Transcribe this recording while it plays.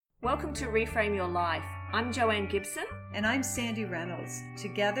Welcome to Reframe Your Life. I'm Joanne Gibson. And I'm Sandy Reynolds.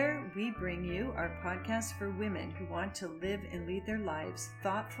 Together, we bring you our podcast for women who want to live and lead their lives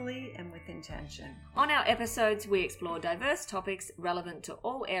thoughtfully and with intention. On our episodes, we explore diverse topics relevant to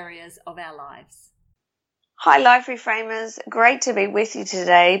all areas of our lives. Hi, Life Reframers. Great to be with you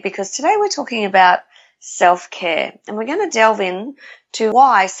today because today we're talking about self-care. And we're going to delve in to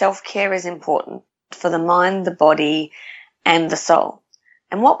why self-care is important for the mind, the body, and the soul.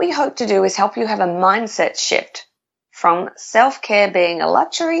 And what we hope to do is help you have a mindset shift from self-care being a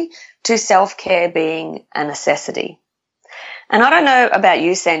luxury to self-care being a necessity. And I don't know about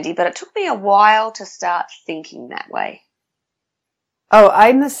you, Sandy, but it took me a while to start thinking that way. Oh,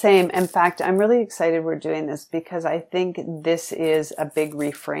 I'm the same. In fact, I'm really excited we're doing this because I think this is a big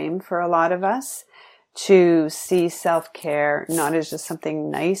reframe for a lot of us to see self-care not as just something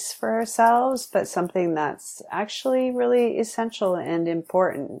nice for ourselves, but something that's actually really essential and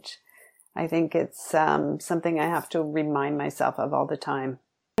important. I think it's something I have to remind myself of all the time.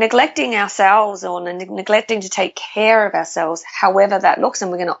 Neglecting ourselves or neglecting to take care of ourselves, however that looks,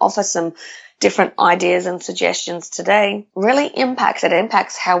 and we're going to offer some different ideas and suggestions today, really impacts. It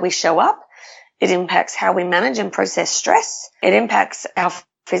impacts how we show up. It impacts how we manage and process stress. It impacts our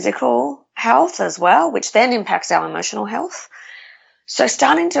physical health as well, which then impacts our emotional health. So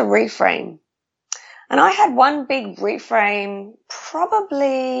starting to reframe. And I had one big reframe it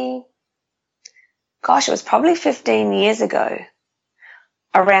was probably 15 years ago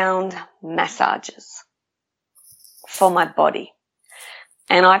around massages for my body.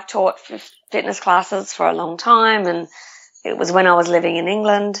 And I've taught fitness classes for a long time, and it was when I was living in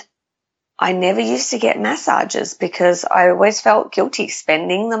England. I never used to get massages because I always felt guilty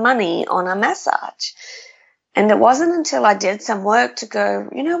spending the money on a massage. And it wasn't until I did some work to go,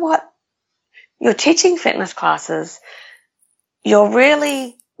 you know what? You're teaching fitness classes. You're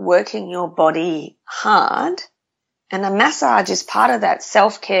really working your body hard. And a massage is part of that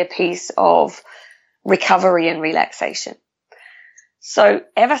self-care piece of recovery and relaxation. So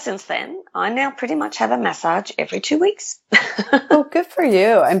ever since then, I now pretty much have a massage every 2 weeks. Oh, good for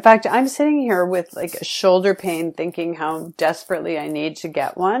you. In fact, I'm sitting here with like a shoulder pain thinking how desperately I need to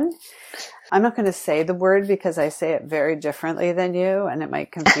get one. I'm not going to say the word because I say it very differently than you and it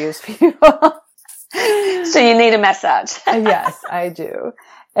might confuse people. So you need a massage. Yes, I do.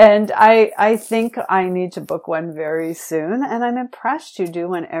 And I think I need to book one very soon. And I'm impressed you do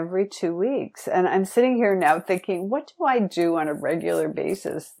one every 2 weeks. And I'm sitting here now thinking, what do I do on a regular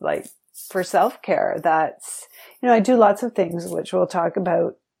basis, like for self-care? That's, I do lots of things, which we'll talk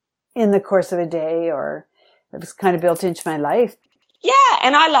about in the course of a day, or it was kind of built into my life. Yeah.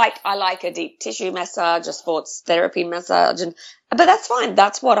 And I like a deep tissue massage, a sports therapy massage, but that's fine.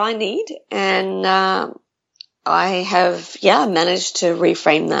 That's what I need. And, I have, managed to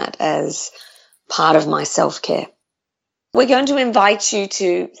reframe that as part of my self-care. We're going to invite you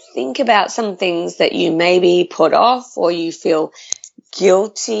to think about some things that you maybe put off or you feel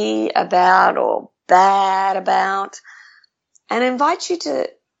guilty about or bad about, and invite you to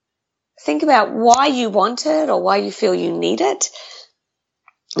think about why you want it or why you feel you need it.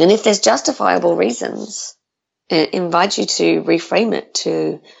 And if there's justifiable reasons, invite you to reframe it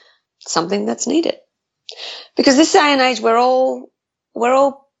to something that's needed. Because this day and age, we're all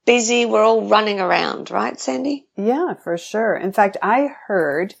busy, we're all running around, right, Sandy? Yeah, for sure. In fact, I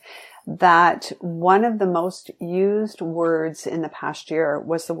heard that one of the most used words in the past year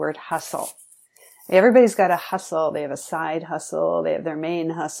was the word hustle. Everybody's got a hustle. They have a side hustle. They have their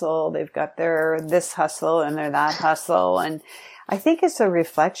main hustle. They've got their this hustle and their that hustle. And I think it's a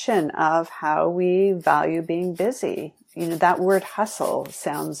reflection of how we value being busy. That word hustle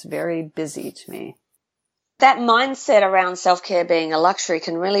sounds very busy to me. That mindset around self-care being a luxury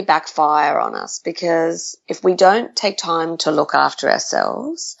can really backfire on us because if we don't take time to look after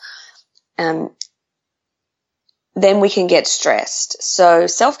ourselves, then we can get stressed. So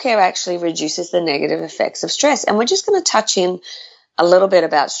self-care actually reduces the negative effects of stress. And we're just going to touch in a little bit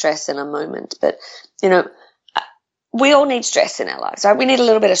about stress in a moment. But, we all need stress in our lives, right? We need a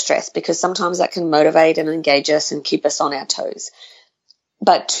little bit of stress because sometimes that can motivate and engage us and keep us on our toes.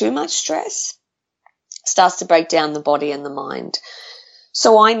 But too much stress starts to break down the body and the mind.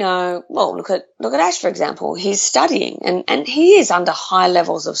 So I know, look at Ash, for example. He's studying and he is under high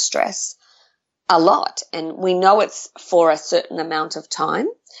levels of stress a lot. And we know it's for a certain amount of time,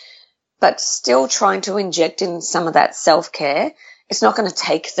 but still trying to inject in some of that self-care. It's not going to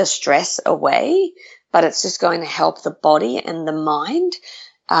take the stress away, but it's just going to help the body and the mind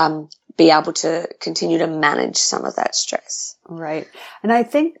be able to continue to manage some of that stress. Right. And I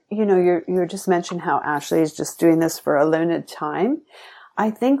think, you just mentioned how Ashley is just doing this for a limited time. I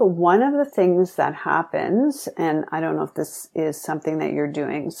think one of the things that happens, and I don't know if this is something that you're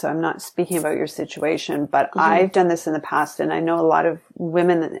doing, so I'm not speaking about your situation, but I've done this in the past, and I know a lot of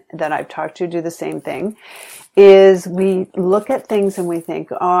women that I've talked to do the same thing, is we look at things and we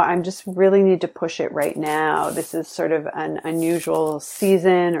think, oh, I just really need to push it right now. This is sort of an unusual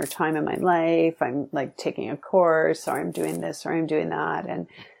season or time in my life. I'm like taking a course, or I'm doing this, or I'm doing that. And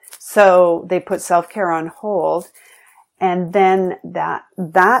so they put self-care on hold. And then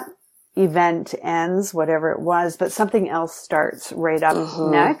that event ends, whatever it was, but something else starts right up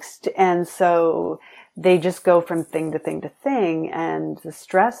next. And so they just go from thing to thing to thing, and the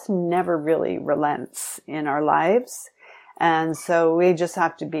stress never really relents in our lives. And so we just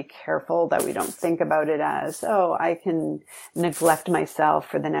have to be careful that we don't think about it as, oh, I can neglect myself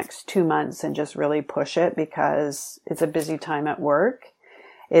for the next 2 months and just really push it because it's a busy time at work.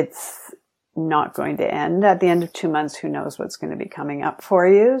 It's not going to end. At the end of 2 months, who knows what's going to be coming up for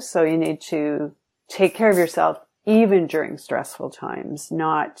you. So you need to take care of yourself even during stressful times,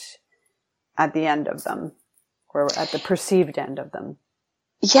 not at the end of them or at the perceived end of them.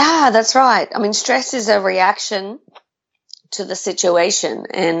 Yeah, that's right. I mean, stress is a reaction to the situation,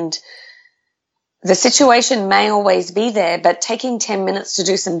 and the situation may always be there, but taking 10 minutes to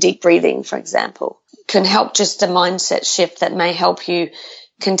do some deep breathing, for example, can help just a mindset shift that may help you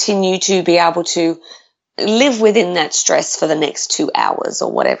continue to be able to live within that stress for the next 2 hours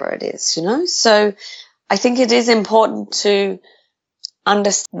or whatever it is, you know? So I think it is important to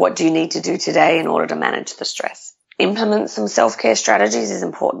understand what do you need to do today in order to manage the stress. Implement some self-care strategies is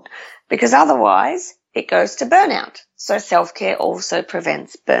important, because otherwise it goes to burnout. So self-care also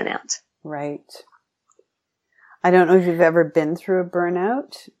prevents burnout. Right. I don't know if you've ever been through a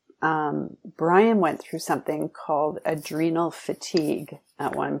burnout. Brian went through something called adrenal fatigue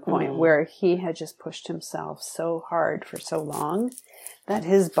at one point, where he had just pushed himself so hard for so long that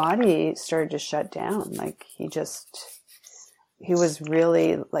his body started to shut down. Like he was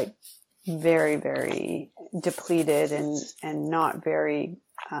really like very, very depleted and not very,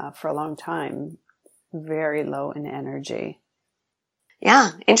 for a long time, very low in energy. Yeah,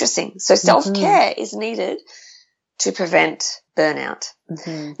 interesting. So self-care is needed to prevent burnout.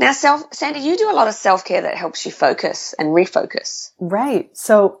 Now, Sandy, you do a lot of self-care that helps you focus and refocus. Right.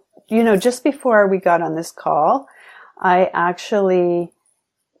 So, just before we got on this call, I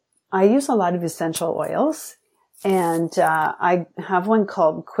use a lot of essential oils, and I have one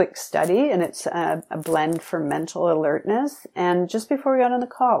called Quick Study, and it's a blend for mental alertness. And just before we got on the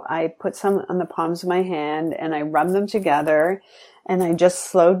call, I put some on the palms of my hand and I rubbed them together, and I just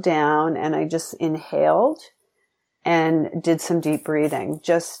slowed down and I just inhaled and did some deep breathing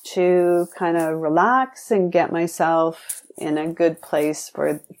just to kind of relax and get myself in a good place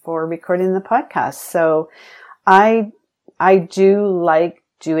for recording the podcast. So I do like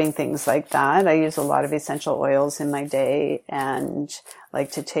doing things like that. I use a lot of essential oils in my day and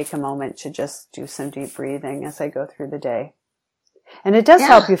like to take a moment to just do some deep breathing as I go through the day. And it does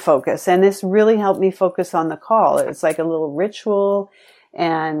help you focus. And this really helped me focus on the call. It's like a little ritual.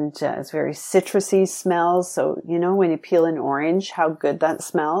 And it's very citrusy smells. So, when you peel an orange, how good that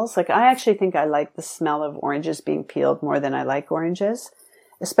smells. Like, I actually think I like the smell of oranges being peeled more than I like oranges,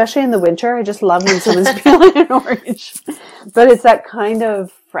 especially in the winter. I just love when someone's peeling an orange. But it's that kind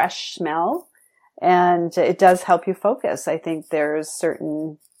of fresh smell, and it does help you focus. I think there's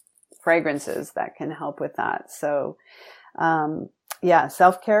certain fragrances that can help with that. So,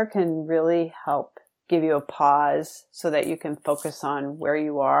 self-care can really help give you a pause so that you can focus on where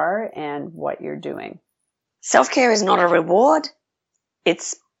you are and what you're doing. Self-care is not a reward.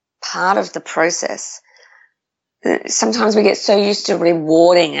 It's part of the process. Sometimes we get so used to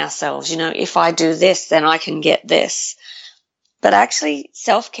rewarding ourselves. If I do this, then I can get this. But actually,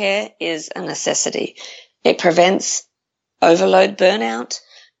 self-care is a necessity. It prevents overload burnout.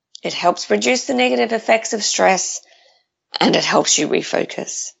 It helps reduce the negative effects of stress, and it helps you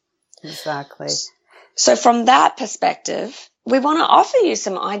refocus. Exactly. So from that perspective, we want to offer you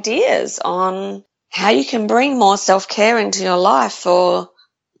some ideas on how you can bring more self-care into your life for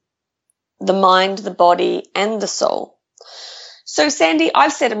the mind, the body, and the soul. So, Sandy,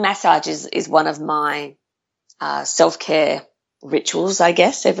 I've said a massage is one of my self-care rituals, I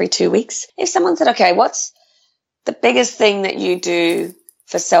guess, every 2 weeks. If someone said, okay, what's the biggest thing that you do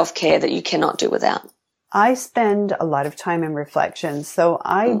for self-care that you cannot do without? I spend a lot of time in reflection. So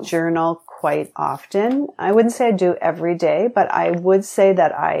I journal quite often. I wouldn't say I do every day, but I would say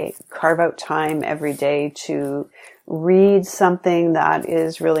that I carve out time every day to read something that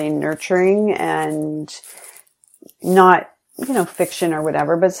is really nurturing and not, fiction or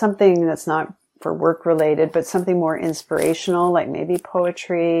whatever, but something that's not for work related, but something more inspirational, like maybe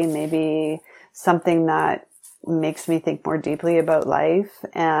poetry, maybe something that makes me think more deeply about life.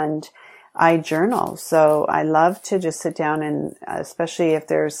 And I journal. So I love to just sit down and, especially if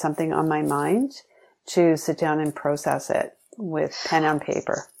there's something on my mind, to sit down and process it with pen on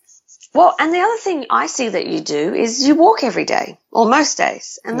paper. Well, and the other thing I see that you do is you walk every day, or most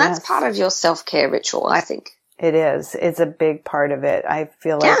days. And that's part of your self-care ritual, I think. It is. It's a big part of it. I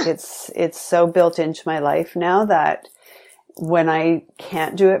feel like it's so built into my life now that when I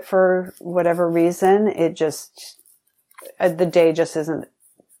can't do it for whatever reason, it just, the day just doesn't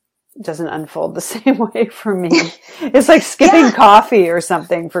unfold the same way for me. It's like skipping coffee or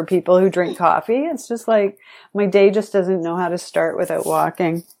something for people who drink coffee. It's just like my day just doesn't know how to start without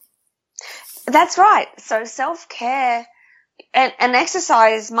walking. That's right. So self-care and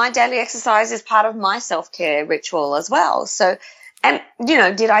exercise, my daily exercise is part of my self-care ritual as well. So, and, you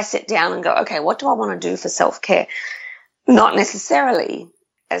know, did I sit down and go, okay, what do I want to do for self-care? Not necessarily.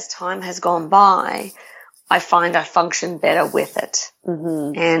 As time has gone by, I find I function better with it.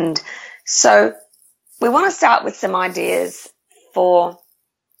 Mm-hmm. And so we want to start with some ideas for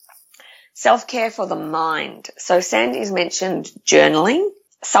self-care for the mind. So Sandy's mentioned journaling,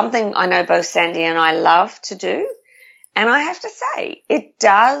 something I know both Sandy and I love to do. And I have to say, it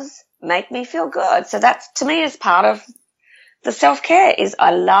does make me feel good. So that's, to me, is part of the self-care, is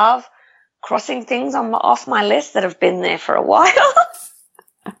I love crossing things off my list that have been there for a while.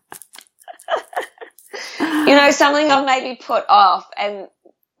 You know, something I've maybe put off. And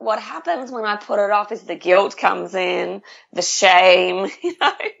what happens when I put it off is the guilt comes in, the shame, you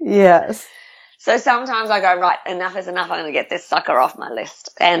know. Yes. So sometimes I go, right, enough is enough. I'm going to get this sucker off my list.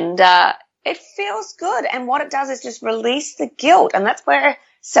 And it feels good. And what it does is just release the guilt. And that's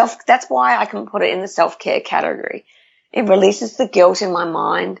why I can put it in the self-care category. It releases the guilt in my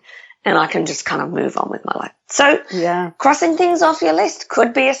mind, and I can just kind of move on with my life. So crossing things off your list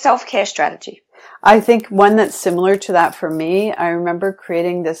could be a self-care strategy. I think one that's similar to that for me, I remember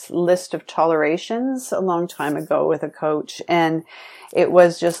creating this list of tolerations a long time ago with a coach, and it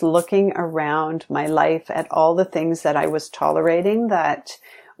was just looking around my life at all the things that I was tolerating that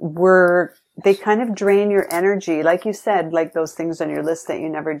they kind of drain your energy. Like you said, like those things on your list that you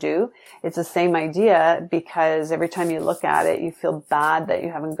never do. It's the same idea, because every time you look at it, you feel bad that you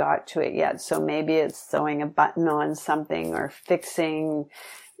haven't got to it yet. So maybe it's sewing a button on something, or fixing,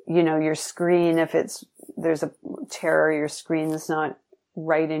 you know, your screen. If there's a tear, your screen's not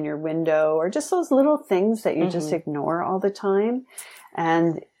right in your window, or just those little things that you just ignore all the time.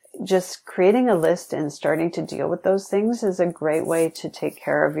 And just creating a list and starting to deal with those things is a great way to take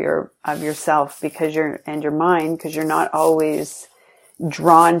care of yourself, because your mind, because you're not always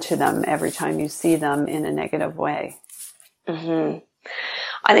drawn to them every time you see them in a negative way. Mm-hmm.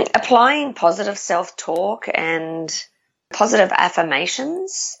 I think applying positive self-talk and positive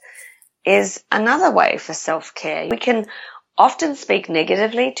affirmations is another way for self-care. We can often speak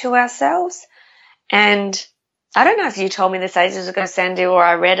negatively to ourselves, and I don't know if you told me this ages ago, Sandy, or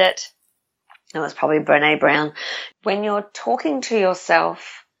I read it. It was probably Brené Brown. When you're talking to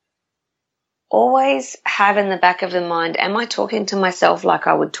yourself, always have in the back of the mind, am I talking to myself like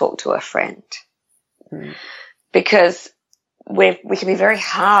I would talk to a friend? Mm. Because we can be very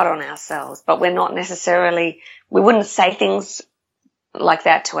hard on ourselves, but we're not necessarily, we wouldn't say things like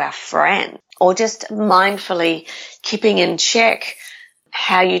that to our friend. Or just mindfully keeping in check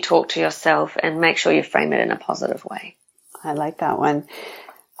how you talk to yourself and make sure you frame it in a positive way. I like that one.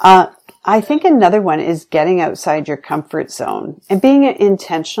 I think another one is getting outside your comfort zone and being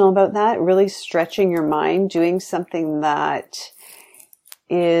intentional about that, really stretching your mind, doing something that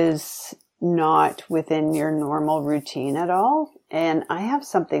is not within your normal routine at all. And I have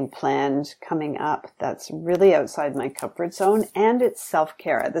something planned coming up that's really outside my comfort zone, and it's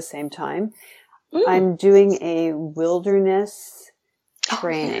self-care at the same time. I'm doing a wilderness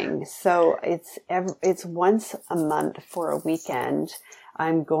training. So it's once a month for a weekend.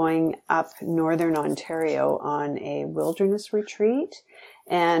 I'm going up Northern Ontario on a wilderness retreat,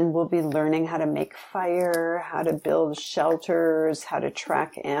 and we'll be learning how to make fire, how to build shelters, how to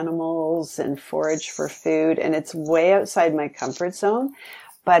track animals and forage for food. And it's way outside my comfort zone,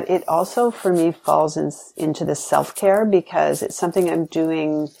 but it also for me falls into the self-care, because it's something I'm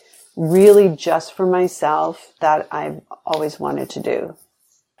doing really just for myself that I've always wanted to do.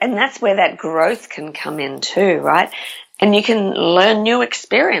 And that's where that growth can come in too, right? And you can learn new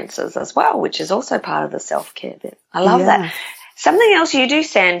experiences as well, which is also part of the self-care bit. I love that. Something else you do,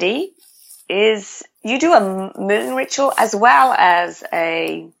 Sandy, is you do a moon ritual as well as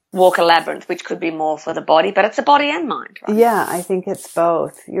a walk a labyrinth, which could be more for the body, but it's a body and mind, right? Yeah, I think it's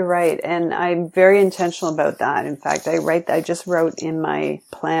both. You're right. And I'm very intentional about that. In fact, I just wrote in my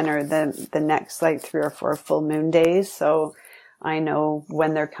planner the next like 3 or 4 full moon days. So I know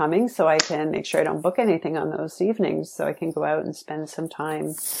when they're coming, so I can make sure I don't book anything on those evenings, so I can go out and spend some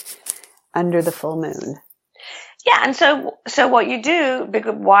time under the full moon. Yeah. And so what you do,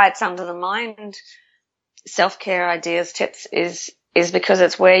 because why it's under the mind, self-care ideas, tips is because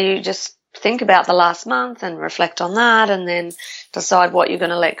it's where you just think about the last month and reflect on that, and then decide what you're going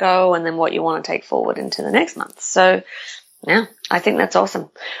to let go and then what you want to take forward into the next month. So yeah, I think that's awesome.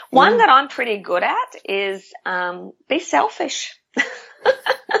 One that I'm pretty good at is be selfish.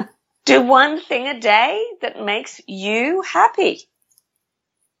 Do one thing a day that makes you happy,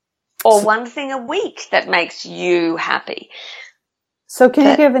 or one thing a week that makes you happy. So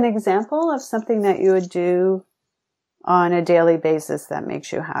can you give an example of something that you would do on a daily basis that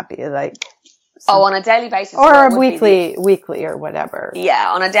makes you happy? Like, on a daily basis. Or a weekly or whatever.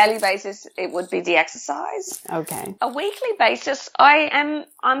 Yeah, on a daily basis, it would be the exercise. Okay. A weekly basis, I'm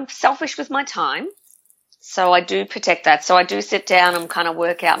selfish with my time. So I do protect that. So I do sit down and kind of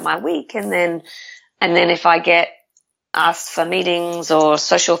work out my week, and then if I get asked for meetings or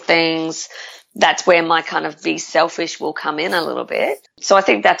social things, that's where my kind of be selfish will come in a little bit. So I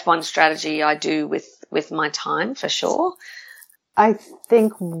think that's one strategy I do with my time for sure. I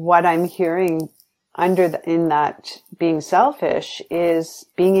think what I'm hearing in that being selfish is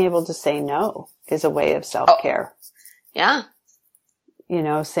being able to say no is a way of self-care. Yeah. You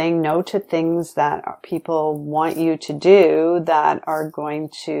know, saying no to things that people want you to do that are going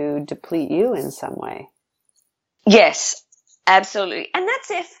to deplete you in some way. Yes, absolutely. And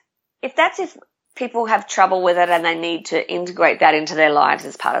that's if people have trouble with it and they need to integrate that into their lives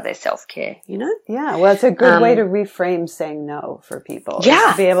as part of their self-care, you know? Yeah, well, it's a good way to reframe saying no for people.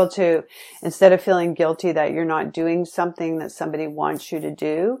 Yeah. To be able to, instead of feeling guilty that you're not doing something that somebody wants you to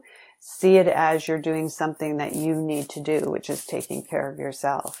do, see it as you're doing something that you need to do, which is taking care of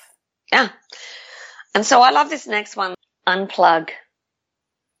yourself. Yeah. And so I love this next one, unplug.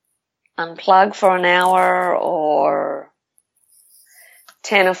 Unplug for an hour or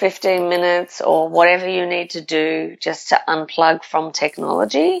 10 or 15 minutes or whatever you need to do just to unplug from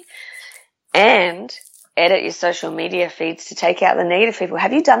technology, and edit your social media feeds to take out the negative people.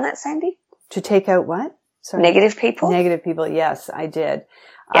 Have you done that, Sandy? To take out what? Sorry. Negative people? Negative people. Yes, I did.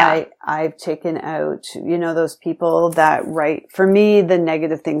 Yeah. I've taken out, those people that write, for me, the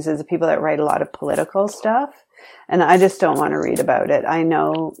negative things is the people that write a lot of political stuff. And I just don't want to read about it. I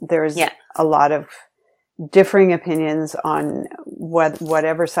know there's a lot of differing opinions on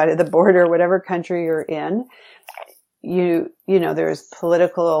whatever side of the border, whatever country you're in. There's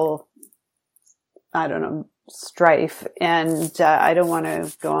political, strife, and I don't want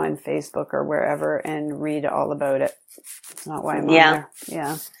to go on Facebook or wherever and read all about it. It's not why I'm on there.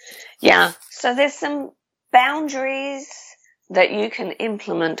 Yeah. Yeah. So there's some boundaries that you can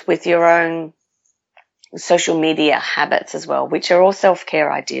implement with your own social media habits as well, which are all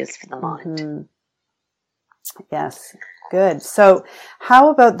self-care ideas for the mind. Mm-hmm. Yes. Good. So how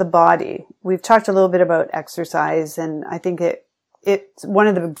about the body? We've talked a little bit about exercise, and I think it's one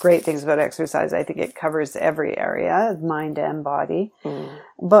of the great things about exercise. I think it covers every area, mind and body. Mm.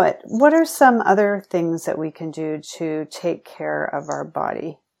 But what are some other things that we can do to take care of our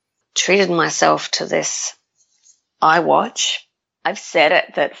body? Treated myself to this iWatch. I've set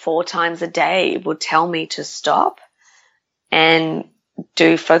it that 4 times a day would tell me to stop and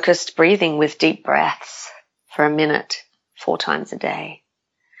do focused breathing with deep breaths for a minute 4 times a day.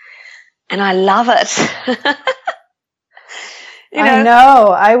 And I love it. I know.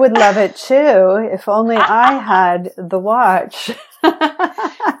 I would love it too, if only I had the watch.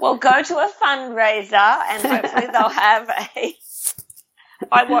 Well, go to a fundraiser and hopefully they'll have a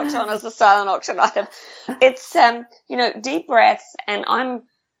iWatch on as a silent auction item. It's, deep breaths, and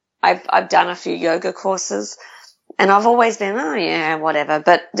I've done a few yoga courses, and I've always been, whatever.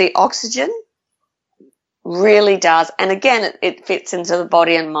 But the oxygen really does. And again, it fits into the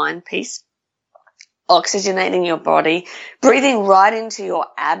body and mind piece. Oxygenating your body, breathing right into your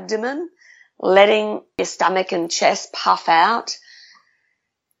abdomen, letting your stomach and chest puff out,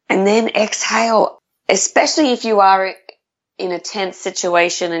 and then exhale, especially if you are in a tense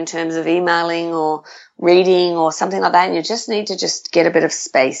situation in terms of emailing or reading or something like that, and you just need to just get a bit of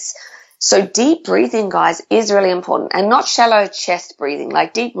space. So deep breathing, guys, is really important, and not shallow chest breathing,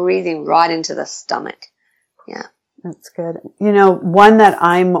 like deep breathing right into the stomach. Yeah. That's good. One that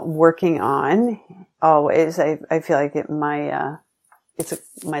I'm working on always, I feel like my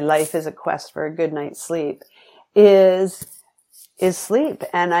life is a quest for a good night's sleep, is is sleep.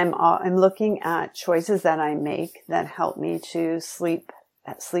 And I'm looking at choices that I make that help me to sleep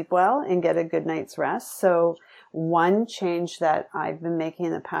well and get a good night's rest. So one change that I've been making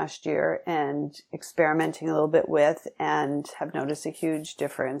in the past year and experimenting a little bit with and have noticed a huge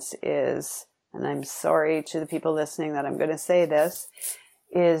difference is, and I'm sorry to the people listening that I'm going to say this,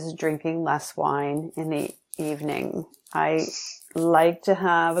 is drinking less wine in the evening. I like to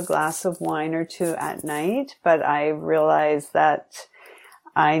have a glass of wine or two at night, but I realize that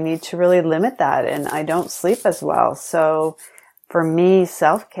I need to really limit that, and I don't sleep as well. So for me,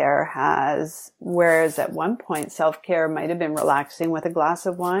 self-care whereas at one point self-care might have been relaxing with a glass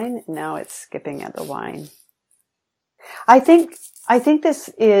of wine, now it's skipping at the wine. I think this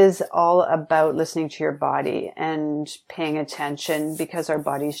is all about listening to your body and paying attention, because our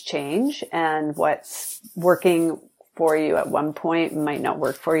bodies change, and what's working for you at one point might not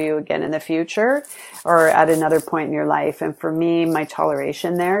work for you again in the future or at another point in your life. And for me, my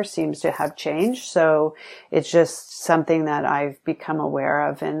toleration there seems to have changed. So it's just something that I've become aware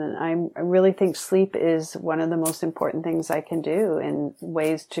of. And I really think sleep is one of the most important things I can do in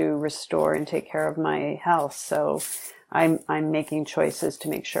ways to restore and take care of my health. So I'm making choices to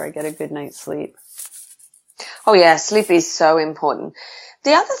make sure I get a good night's sleep. Oh yeah, sleep is so important.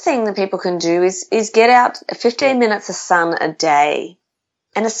 The other thing that people can do is get out 15 minutes of sun a day.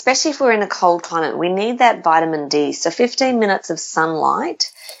 And especially if we're in a cold climate, we need that vitamin D. So 15 minutes of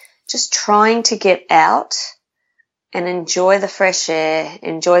sunlight, just trying to get out and enjoy the fresh air,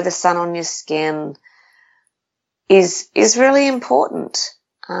 enjoy the sun on your skin is really important.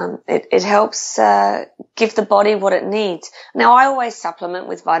 It helps give the body what it needs. Now, I always supplement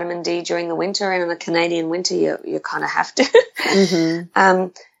with vitamin D during the winter, and in the Canadian winter, you kind of have to. Mm-hmm.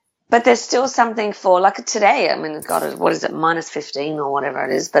 But there's still something for, like today, I mean, God, what is it, minus 15 or whatever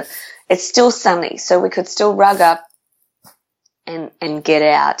it is, but it's still sunny, so we could still rug up and get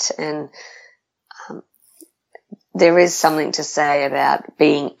out. And there is something to say about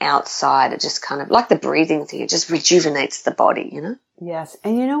being outside. It just kind of, like the breathing thing, it just rejuvenates the body, you know? Yes.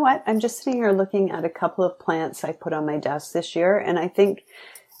 And you know what? I'm just sitting here looking at a couple of plants I put on my desk this year. And I think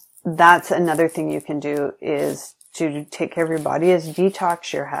that's another thing you can do is to take care of your body is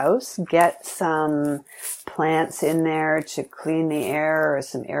detox your house. Get some plants in there to clean the air or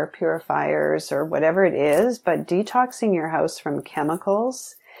some air purifiers or whatever it is. But detoxing your house from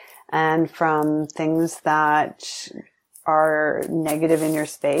chemicals and from things that are negative in your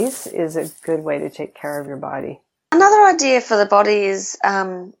space is a good way to take care of your body. Another idea for the body is,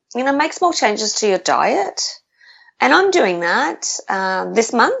 make small changes to your diet. And I'm doing that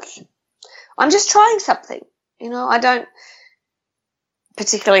this month. I'm just trying something. I don't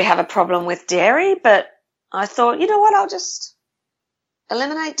particularly have a problem with dairy, but I thought, you know what, I'll just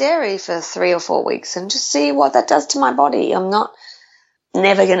eliminate dairy for 3 or 4 weeks and just see what that does to my body. I'm not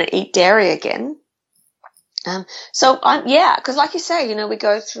never going to eat dairy again. Because like you say, we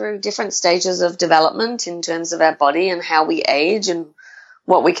go through different stages of development in terms of our body and how we age and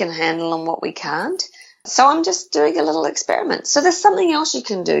what we can handle and what we can't. So I'm just doing a little experiment. So there's something else you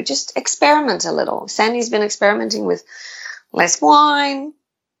can do. Just experiment a little. Sandy's been experimenting with less wine.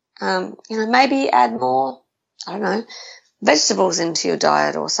 Maybe add more, I don't know, vegetables into your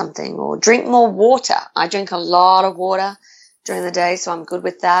diet or something, or drink more water. I drink a lot of water during the day, so I'm good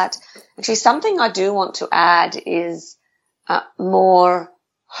with that. Actually, something I do want to add is more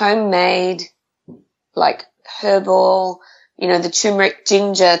homemade, like herbal, the turmeric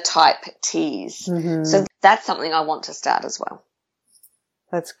ginger type teas. Mm-hmm. So that's something I want to start as well.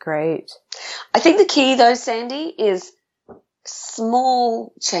 That's great. I think the key though, Sandy, is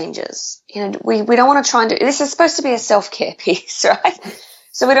small changes. We don't want to try and do, this is supposed to be a self-care piece, right?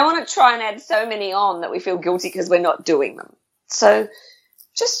 So we don't want to try and add so many on that we feel guilty because we're not doing them. So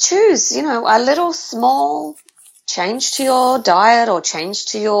just choose, a little small change to your diet or change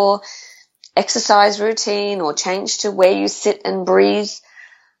to your exercise routine or change to where you sit and breathe,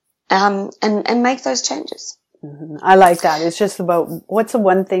 and make those changes. Mm-hmm. I like that. It's just about what's the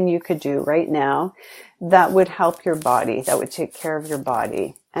one thing you could do right now that would help your body, that would take care of your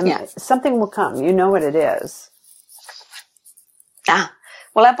body. And something will come. You know what it is.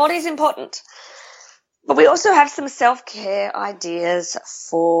 Well, our body's important. But we also have some self-care ideas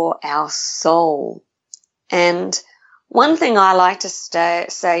for our soul. And one thing I like to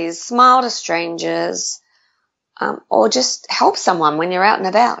say is smile to strangers, or just help someone when you're out and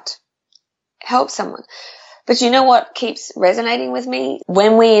about. Help someone. But you know what keeps resonating with me?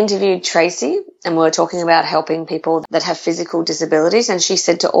 When we interviewed Tracy and we were talking about helping people that have physical disabilities, and she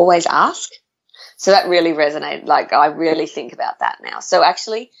said to always ask. So that really resonated. Like, I really think about that now. So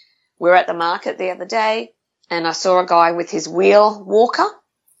actually, we were at the market the other day and I saw a guy with his wheel walker,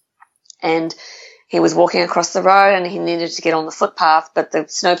 and he was walking across the road and he needed to get on the footpath, but the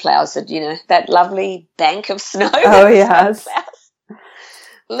snowplows had, that lovely bank of snow. Oh, yes.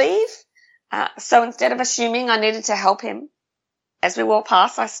 Leave. So instead of assuming I needed to help him, as we walked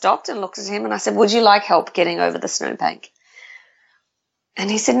past, I stopped and looked at him and I said, would you like help getting over the snowbank? And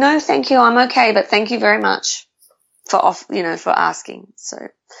he said, no, thank you. I'm okay, but thank you very much for asking. So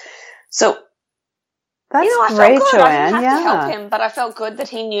that's I great, felt good. Joanne. I didn't have to help Yeah. him, but I felt good that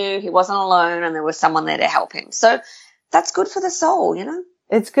he knew he wasn't alone and there was someone there to help him. So that's good for the soul,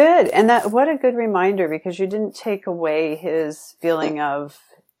 It's good. And what a good reminder, because you didn't take away his feeling of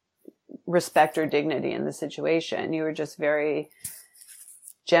respect or dignity in the situation. You were just very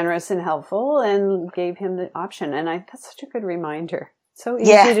generous and helpful and gave him the option. And that's such a good reminder. So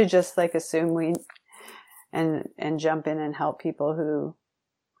easy to just assume and jump in and help people who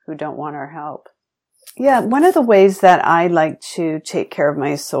don't want our help. Yeah. One of the ways that I like to take care of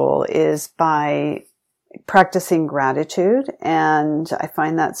my soul is by practicing gratitude. And I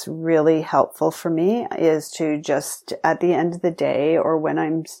find that's really helpful for me, is to just at the end of the day, or when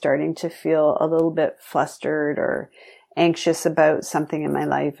I'm starting to feel a little bit flustered or anxious about something in my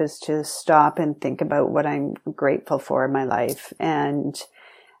life, is to stop and think about what I'm grateful for in my life. And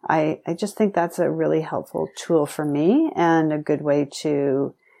I just think that's a really helpful tool for me and a good way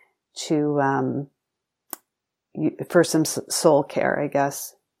for some soul care, I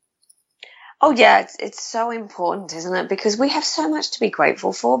guess. Oh yeah, it's so important, isn't it? Because we have so much to be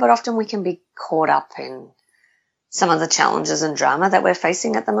grateful for, but often we can be caught up in some of the challenges and drama that we're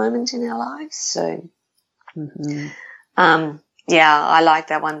facing at the moment in our lives. So, I like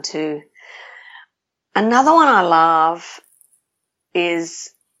that one too. Another one I love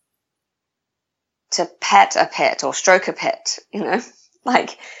is to pet a pet or stroke a pet,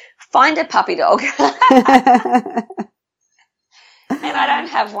 find a puppy dog. And I don't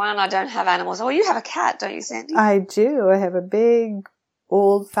have one. I don't have animals. Oh, you have a cat, don't you, Sandy? I do. I have a big,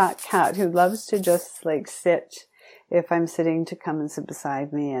 old, fat cat who loves to just sit if I'm sitting, to come and sit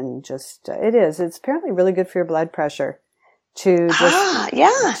beside me, and just it's apparently really good for your blood pressure to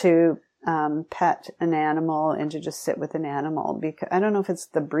just to pet an animal and to just sit with an animal, because I don't know if it's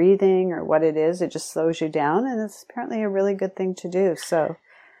the breathing or what it is. It just slows you down, and it's apparently a really good thing to do. So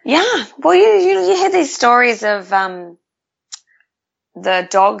yeah, well, you hear these stories of the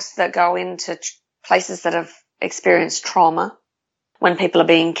dogs that go into places that have experienced trauma. When people are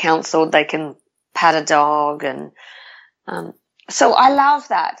being counseled, they can pat a dog, and so I love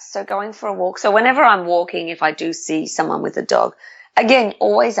that. So going for a walk. So whenever I'm walking, if I do see someone with a dog, again,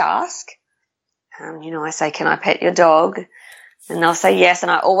 always ask. I say, can I pet your dog? And they'll say yes,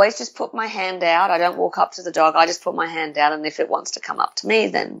 and I always just put my hand out. I don't walk up to the dog. I just put my hand out, and if it wants to come up to me,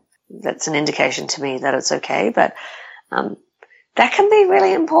 then that's an indication to me that it's okay. But that can be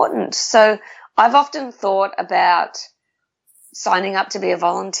really important. So I've often thought about signing up to be a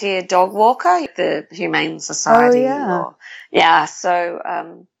volunteer dog walker, the Humane Society. Oh, yeah. So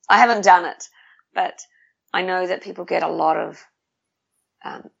I haven't done it, but I know that people get a lot of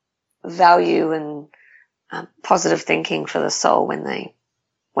value and positive thinking for the soul when they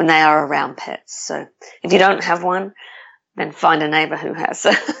are around pets. So if you don't have one, then find a neighbor who has.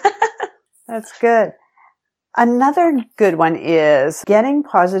 That's good. Another good one is getting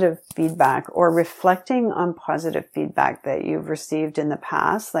positive feedback or reflecting on positive feedback that you've received in the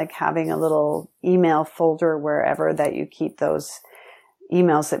past, like having a little email folder wherever that you keep those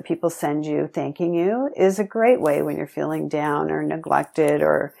emails that people send you thanking you, is a great way when you're feeling down or neglected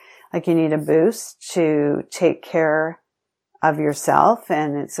or like you need a boost to take care of yourself.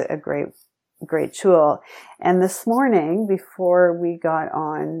 And it's a great tool. And this morning, before we got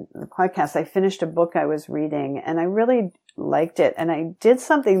on the podcast, I finished a book I was reading and I really liked it. And I did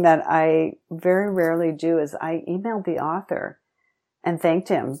something that I very rarely do, is I emailed the author and thanked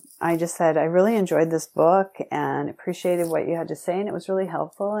him. I just said, I really enjoyed this book and appreciated what you had to say, and it was really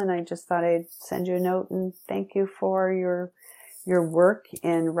helpful. And I just thought I'd send you a note and thank you for your work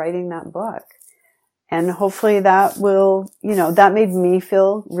in writing that book. And hopefully that will, that made me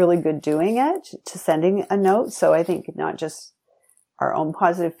feel really good doing it, to sending a note. So I think not just our own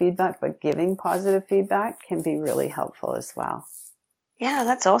positive feedback, but giving positive feedback can be really helpful as well. Yeah,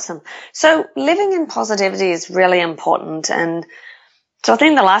 that's awesome. So living in positivity is really important. And so I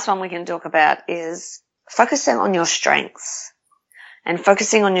think the last one we can talk about is focusing on your strengths. And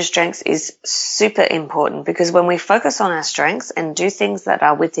focusing on your strengths is super important, because when we focus on our strengths and do things that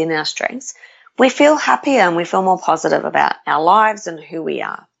are within our strengths, we feel happier and we feel more positive about our lives and who we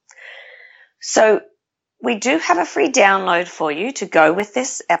are. So we do have a free download for you to go with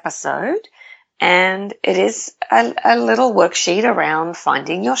this episode. And it is a little worksheet around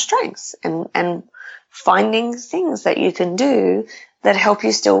finding your strengths and finding things that you can do that help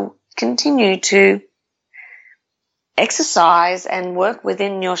you still continue to exercise and work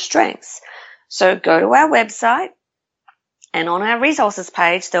within your strengths. So go to our website, and on our resources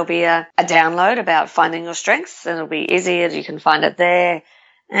page, there'll be a download about finding your strengths, and it'll be easier. You can find it there.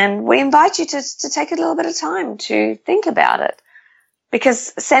 And we invite you to take a little bit of time to think about it.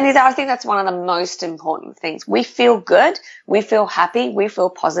 Because, Sandy, I think that's one of the most important things. We feel good, we feel happy, we feel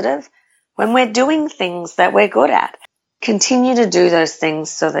positive when we're doing things that we're good at. Continue to do those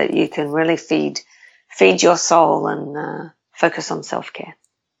things so that you can really feed your soul and focus on self-care.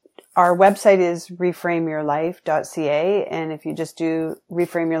 Our website is reframeyourlife.ca, and if you just do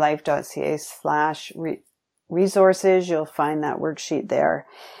reframeyourlife.ca/resources, you'll find that worksheet there.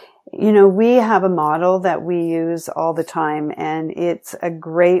 You know, we have a model that we use all the time, and it's a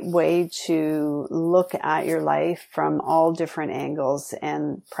great way to look at your life from all different angles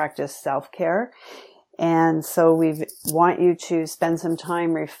and practice self-care. And so we want you to spend some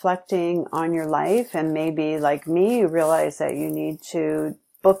time reflecting on your life, and maybe like me, you realize that you need to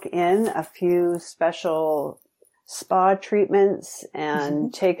book in a few special spa treatments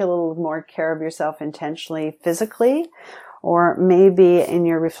and take a little more care of yourself intentionally physically. Or maybe in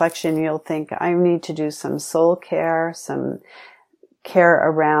your reflection, you'll think, I need to do some soul care, some care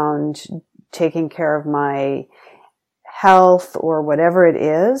around taking care of my health or whatever it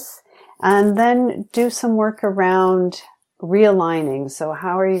is. And then do some work around realigning. So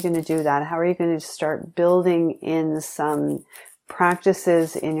how are you going to do that? How are you going to start building in some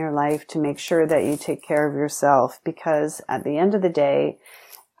practices in your life to make sure that you take care of yourself? Because at the end of the day,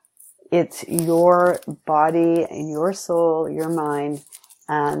 it's your body and your soul, your mind,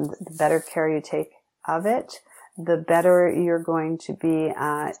 and the better care you take of it, the better you're going to be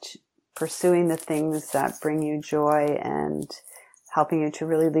at pursuing the things that bring you joy and helping you to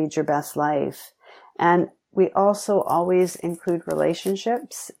really lead your best life. And we also always include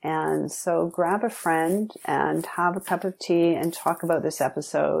relationships. And so grab a friend and have a cup of tea and talk about this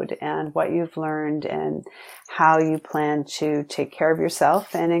episode and what you've learned and how you plan to take care of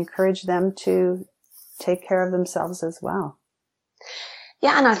yourself, and encourage them to take care of themselves as well.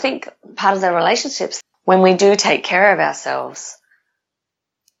 Yeah, and I think part of the relationships, when we do take care of ourselves,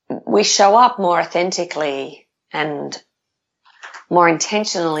 we show up more authentically and more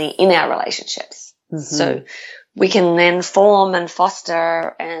intentionally in our relationships. Mm-hmm. So we can then form and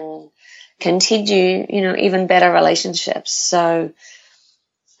foster and continue, even better relationships. So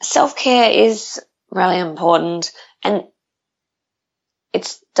self-care is really important, and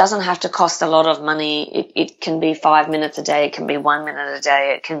it doesn't have to cost a lot of money. It can be 5 minutes a day. It can be 1 minute a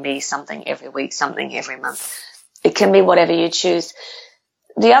day. It can be something every week, something every month. It can be whatever you choose.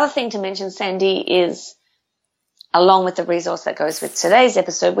 The other thing to mention, Sandy, is along with the resource that goes with today's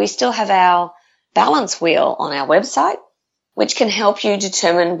episode, we still have our balance wheel on our website, which can help you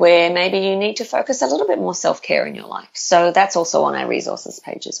determine where maybe you need to focus a little bit more self-care in your life. So that's also on our resources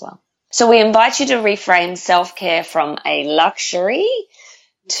page as well. So we invite you to reframe self-care from a luxury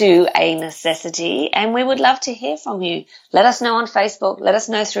to a necessity, and we would love to hear from you. Let us know on Facebook. Let us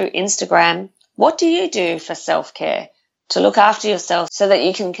know through Instagram. What do you do for self-care to look after yourself so that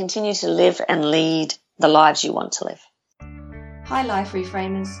you can continue to live and lead the lives you want to live? Hi Life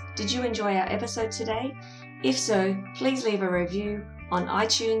Reframers, did you enjoy our episode today? If so, please leave a review on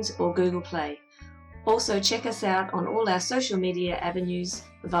iTunes or Google Play. Also check us out on all our social media avenues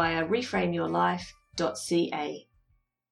via reframeyourlife.ca.